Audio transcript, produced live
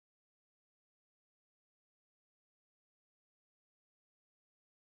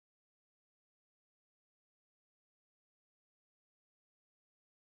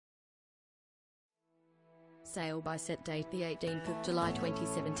sale by set date the 18th of July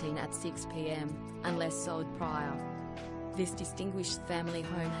 2017 at 6 p.m, unless sold prior. This distinguished family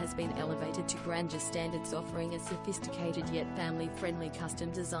home has been elevated to grandeur standards, offering a sophisticated yet family-friendly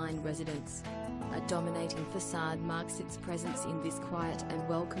custom-designed residence. A dominating facade marks its presence in this quiet and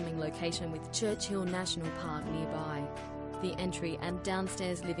welcoming location, with Churchill National Park nearby. The entry and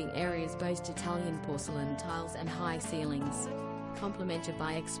downstairs living areas boast Italian porcelain tiles and high ceilings, complemented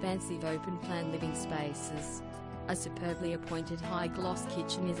by expansive open-plan living spaces. A superbly appointed high-gloss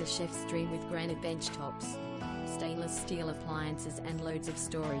kitchen is a chef's dream, with granite benchtops, stainless steel appliances and loads of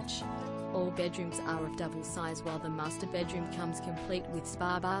storage. All bedrooms are of double size, while the master bedroom comes complete with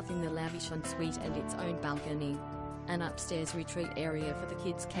spa bath in the lavish ensuite and its own balcony. An upstairs retreat area for the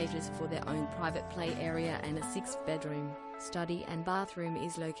kids caters for their own private play area, and a sixth bedroom, study and bathroom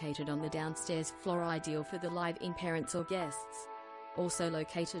is located on the downstairs floor, ideal for the live-in parents or guests. Also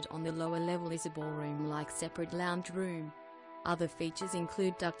located on the lower level is a ballroom-like separate lounge room. Other features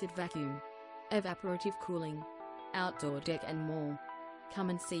include ducted vacuum, evaporative cooling, outdoor deck and more. Come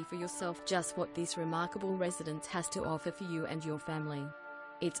and see for yourself just what this remarkable residence has to offer for you and your family.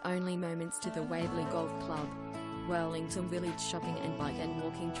 It's only moments to the Waverley Golf Club, Wellington Village shopping and bike and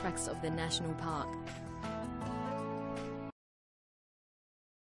walking tracks of the National Park.